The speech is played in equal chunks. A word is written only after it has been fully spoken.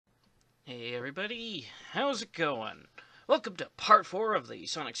Hey everybody, how's it going? Welcome to part 4 of the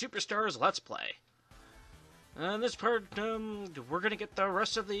Sonic Superstars Let's Play. This part, we're gonna get the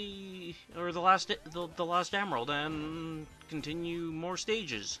rest of the last emerald and continue more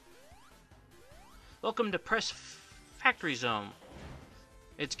stages. Welcome to Press Factory Zone.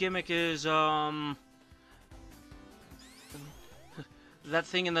 Its gimmick is that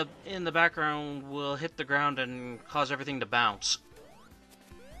thing in the background will hit the ground and cause everything to bounce.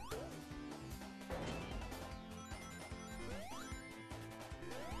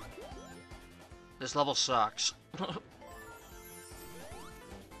 This level sucks.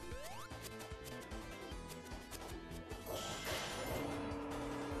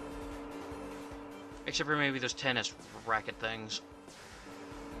 Except for maybe those tennis racket things.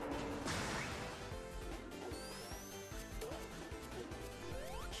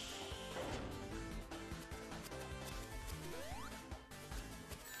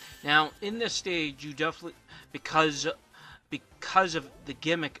 Now, in this stage, you definitely, because of the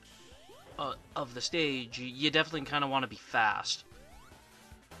gimmick of the stage, you definitely kind of want to be fast.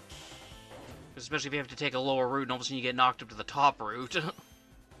 Especially if you have to take a lower route and all of a sudden you get knocked up to the top route.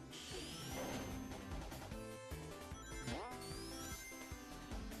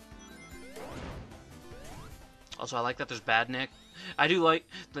 Also, I like that there's badnik. I like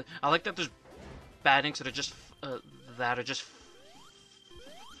that there's badniks that are just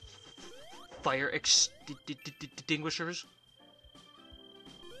fire extinguishers.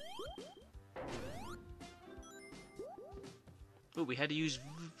 Ooh, we had to use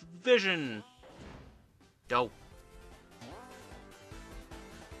vision. Dope.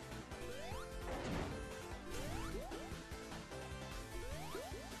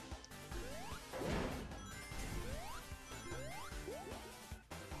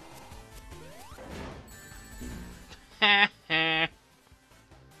 Ha ha.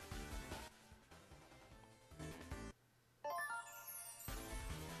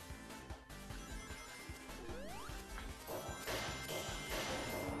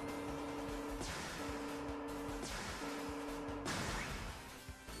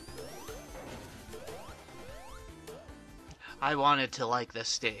 I wanted to like this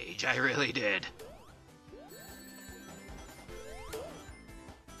stage, I really did.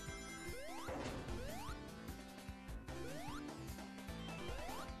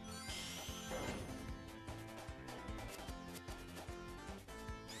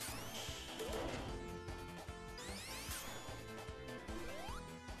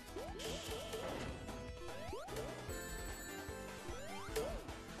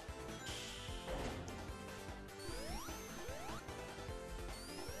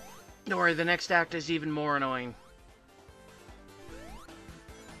 Don't worry, the next act is even more annoying.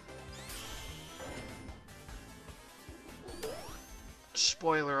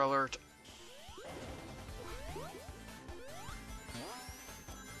 Spoiler alert.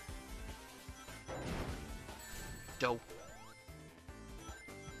 Dope.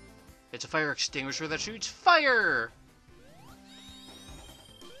 It's a fire extinguisher that shoots fire!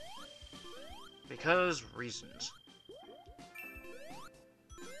 Because reasons.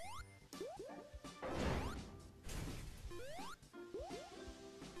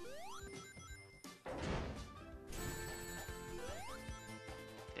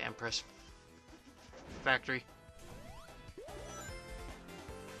 Damn press factory. I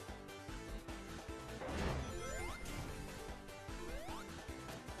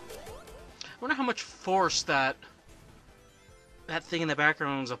wonder how much force that thing in the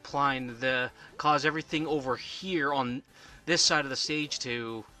background is applying to cause everything over here on this side of the stage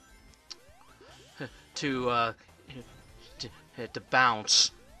to to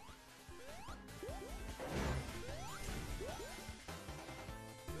bounce.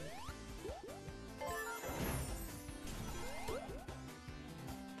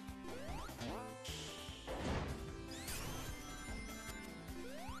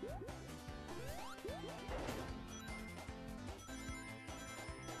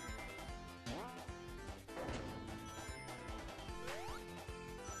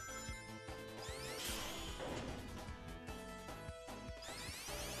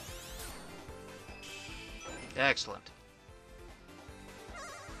 Excellent.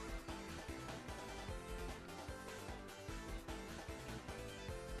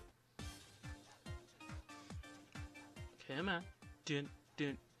 Come on. Dun,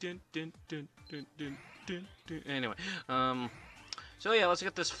 dun, dun, dun, dun, dun, dun, dun, dun. Anyway, so yeah, let's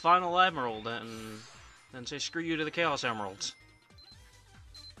get this final emerald and say screw you to the Chaos Emeralds.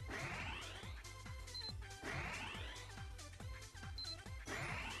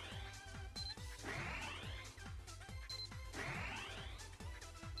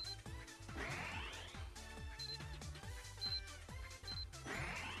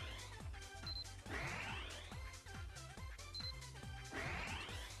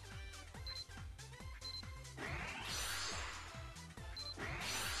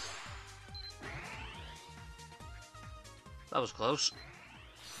 That was close.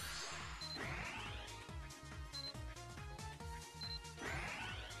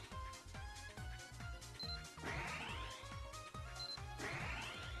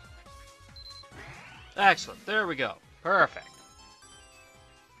 Excellent. There we go. Perfect.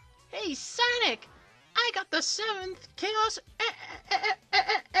 Hey, Sonic! I got the 7th Chaos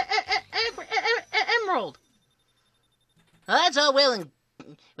Emerald! Well, that's all well and...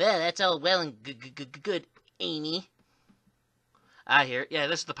 Well, that's all well and good, Amy. I hear. Yeah,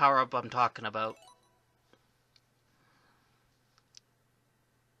 this is the power-up I'm talking about.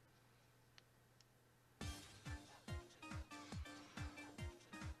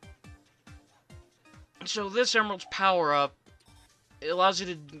 So this Emerald's power-up, it allows you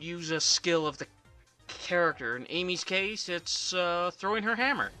to use a skill of the character. In Amy's case, it's throwing her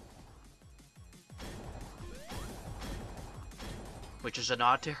hammer. Which is a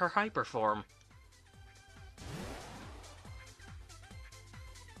nod to her hyper form.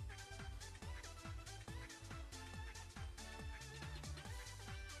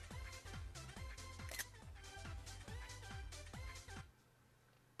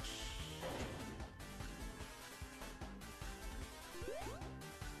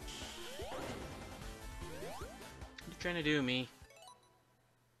 What are you trying to do, me?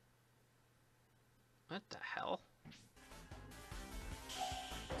 What the hell?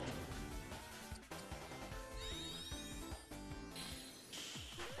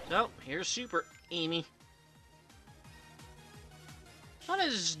 So, here's Super Amy. Not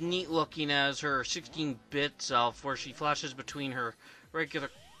as neat looking as her 16-bit self, where she flashes between her regular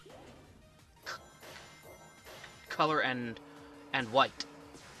color and white.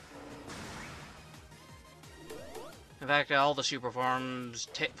 In fact, all the super forms,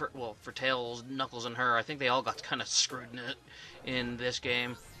 for Tails, Knuckles, and her, I think they all got kind of screwed in this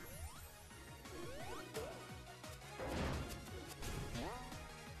game.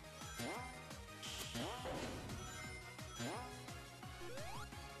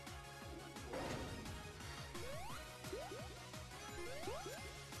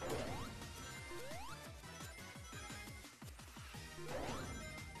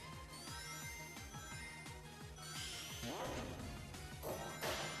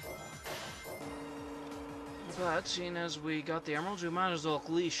 But seeing as we got the emeralds, we might as well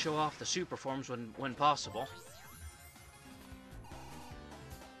at least show off the super forms when possible.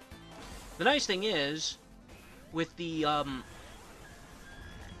 The nice thing is, with the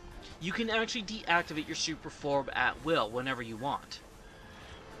you can actually deactivate your super form at will whenever you want,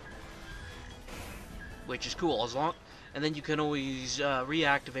 which is cool. And then you can always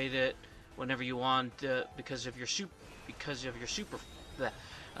reactivate it whenever you want because of your super.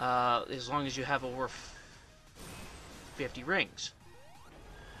 As long as you have over 50 rings.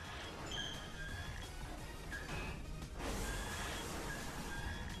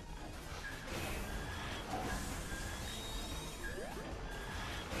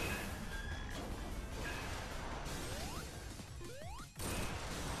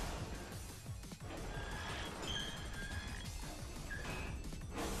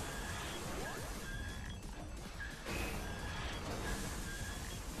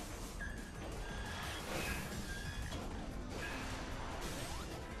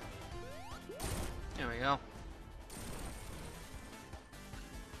 There we go.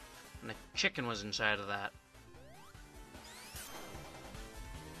 And the chicken was inside of that.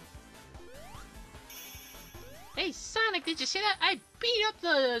 Hey, Sonic, did you see that? I beat up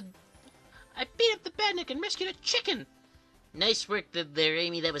the bandit and rescued a chicken! Nice work there,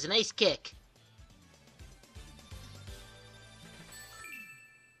 Amy. That was a nice kick.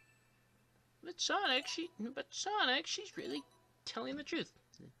 But Sonic, she's really telling the truth.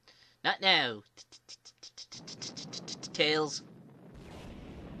 Not now, Tails.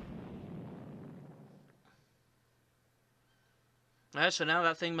 Alright, so now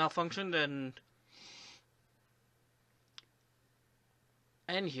that thing malfunctioned,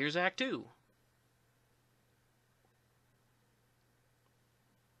 and here's Act 2.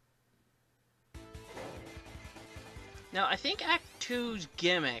 Now, I think Act 2's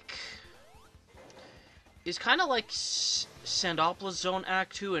gimmick is kind of like Sandopla's Zone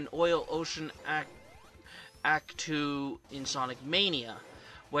Act 2 and Oil Ocean Act 2 in Sonic Mania,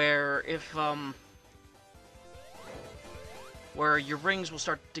 where where your rings will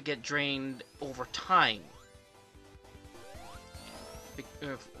start to get drained over time.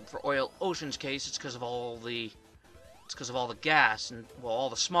 For Oil Ocean's case, it's because of all the gas and, well, all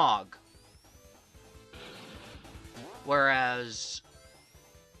the smog. Whereas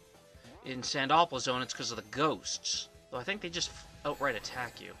in Sandopla's Zone, it's because of the ghosts. Though I think they just outright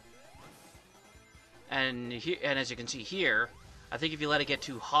attack you. And as you can see here, I think if you let it get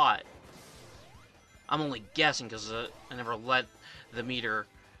too hot, I'm only guessing because I never let the meter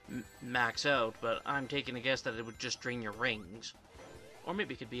max out, but I'm taking a guess that it would just drain your rings, or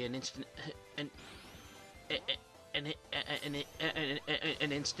maybe it could be an instant, an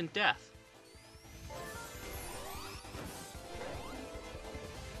instant death.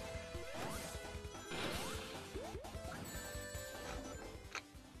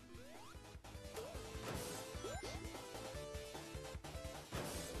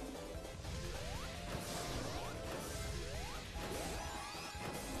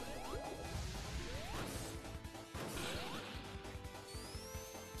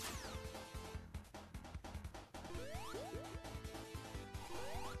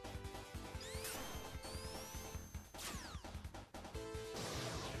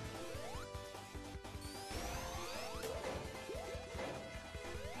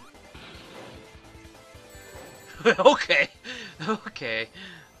 Okay, okay.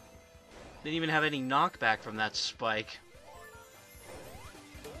 Didn't even have any knockback from that spike.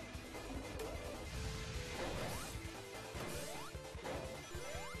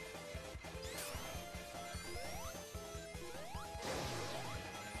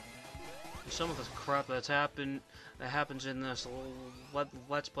 Some of the crap that happens in this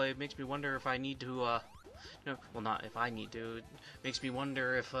let's play makes me wonder if I need to no, well, not if I need to. It makes me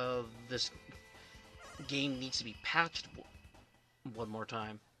wonder if this game needs to be patched one more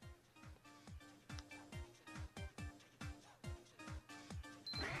time.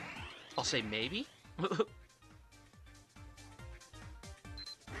 I'll say maybe.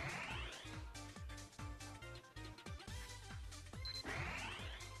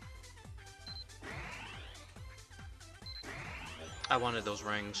 I wanted those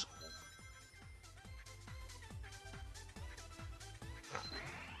rings.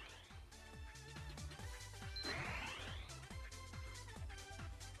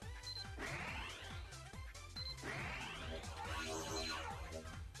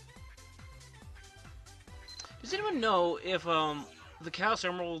 Does anyone know if the Chaos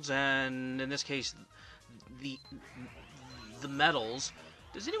Emeralds and in this case the medals,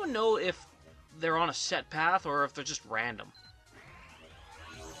 does anyone know if they're on a set path or if they're just random?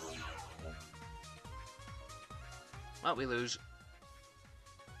 Well, we lose.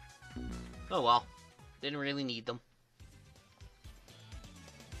 Oh well. Didn't really need them.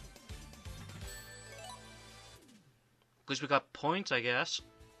 At least we got points, I guess.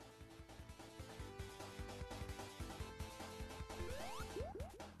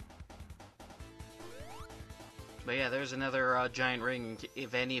 But yeah, there's another giant ring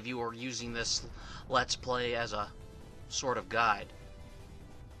if any of you are using this Let's Play as a sort of guide.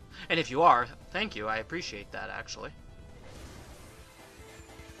 And if you are, thank you. I appreciate that, actually.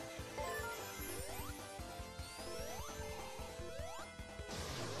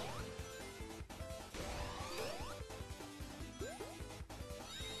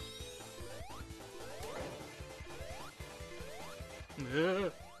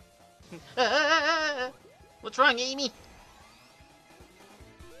 What's wrong, Amy?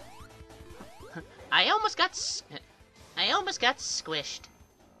 I almost got squished.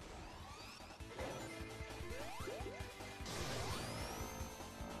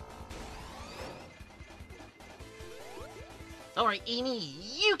 All right, Amy,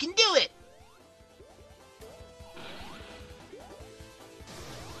 you can do it.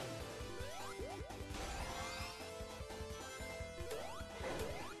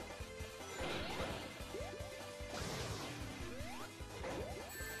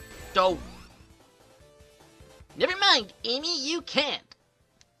 Oh. Never mind, Amy, you can't.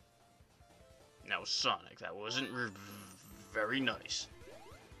 Now, Sonic, that wasn't very nice.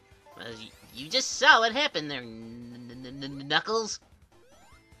 Well, you just saw what happened there, Knuckles.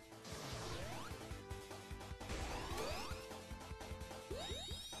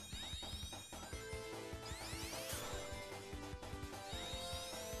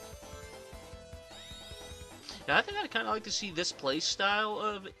 Yeah, I think I'd kind of like to see this play style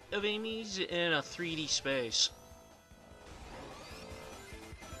of Amy's in a 3D space.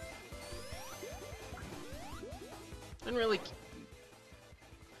 Didn't really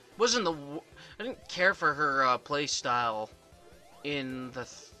I didn't care for her play style in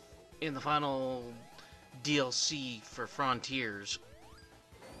the final DLC for Frontiers.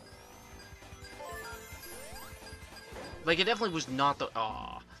 Like, it definitely was not the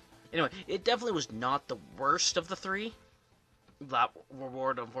anyway, it definitely was not the worst of the three. That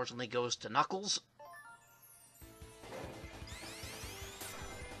reward unfortunately goes to Knuckles.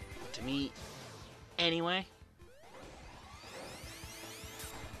 To me, anyway.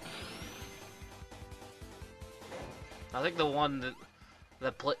 I think the one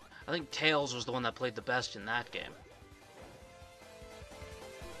that play. I think Tails was the one that played the best in that game.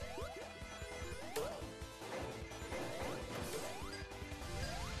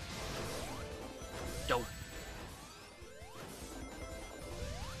 Dope.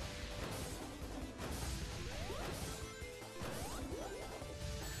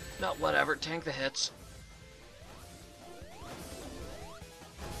 No, whatever. Tank the hits.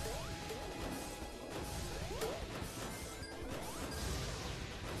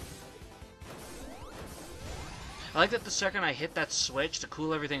 I like that the second I hit that switch to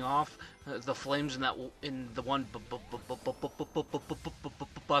cool everything off, the flames in the one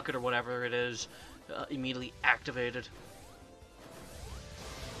bucket or whatever it is immediately activated.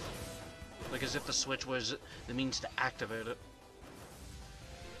 Like as if the switch was the means to activate it.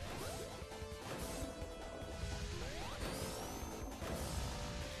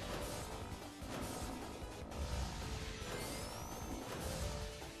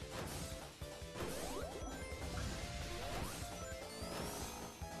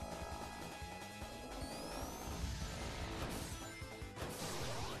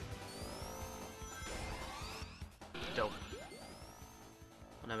 Dope.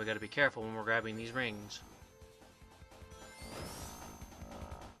 Well, now we gotta be careful when we're grabbing these rings.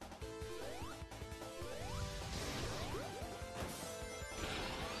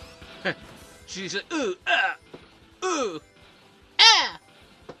 She's like, ooh, ah, ooh. Ah!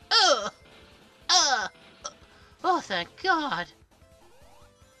 Oh, thank God.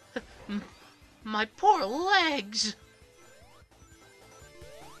 My poor legs.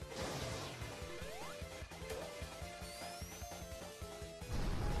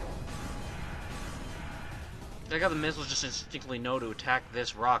 I got the missiles just instinctively know to attack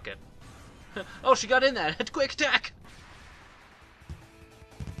this rocket. Oh, she got in that! Quick attack!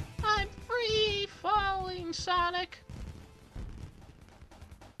 I'm free falling, Sonic.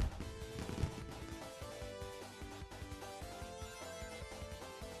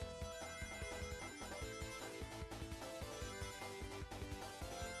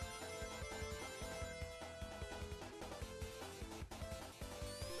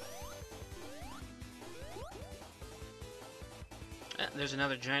 There's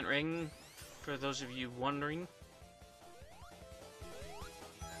another giant ring, for those of you wondering.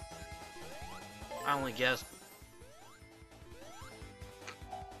 I only guessed.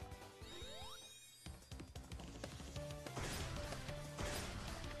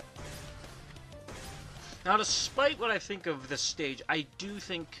 Now, despite what I think of this stage, I do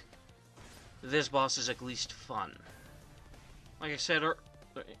think this boss is at least fun. Like I said,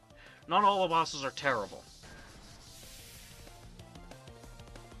 not all the bosses are terrible.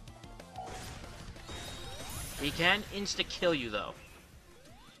 He can insta-kill you, though.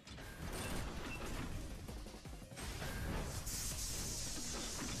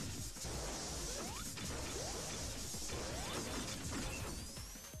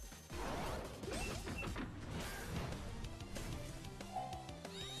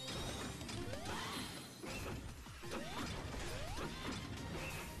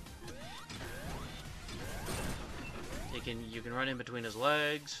 You can run in between his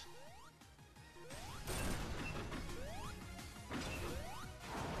legs.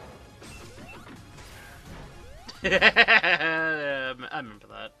 I remember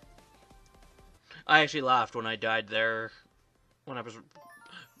that. I actually laughed when I died there when I was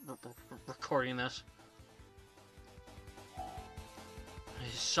recording this.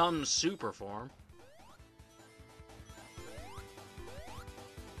 Some super form.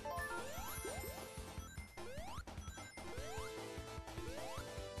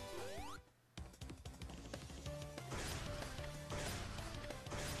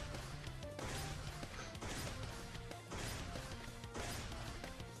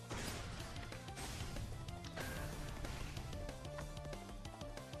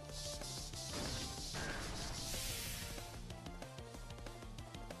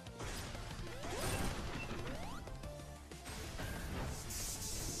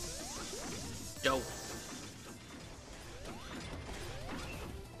 Dope.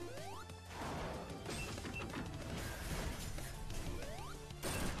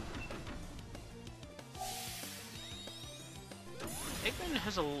 Eggman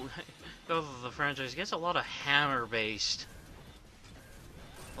has of the franchise gets a lot of hammer-based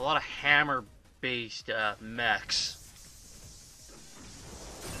mechs.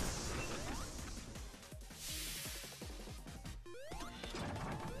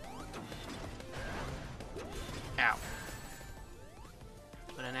 Ow.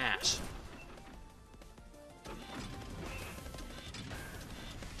 What an ass.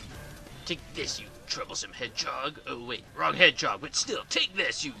 Take this, you troublesome hedgehog. Oh, wait, wrong hedgehog, but still, take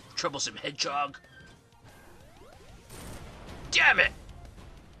this, you troublesome hedgehog. Damn it!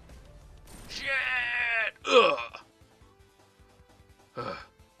 Shit! Ugh!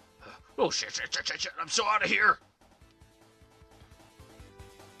 Oh, shit, I'm so out of here!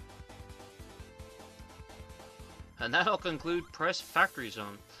 And that'll conclude Press Factory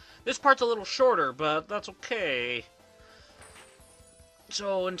Zone. This part's a little shorter, but that's okay.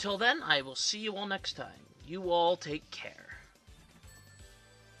 So until then, I will see you all next time. You all take care.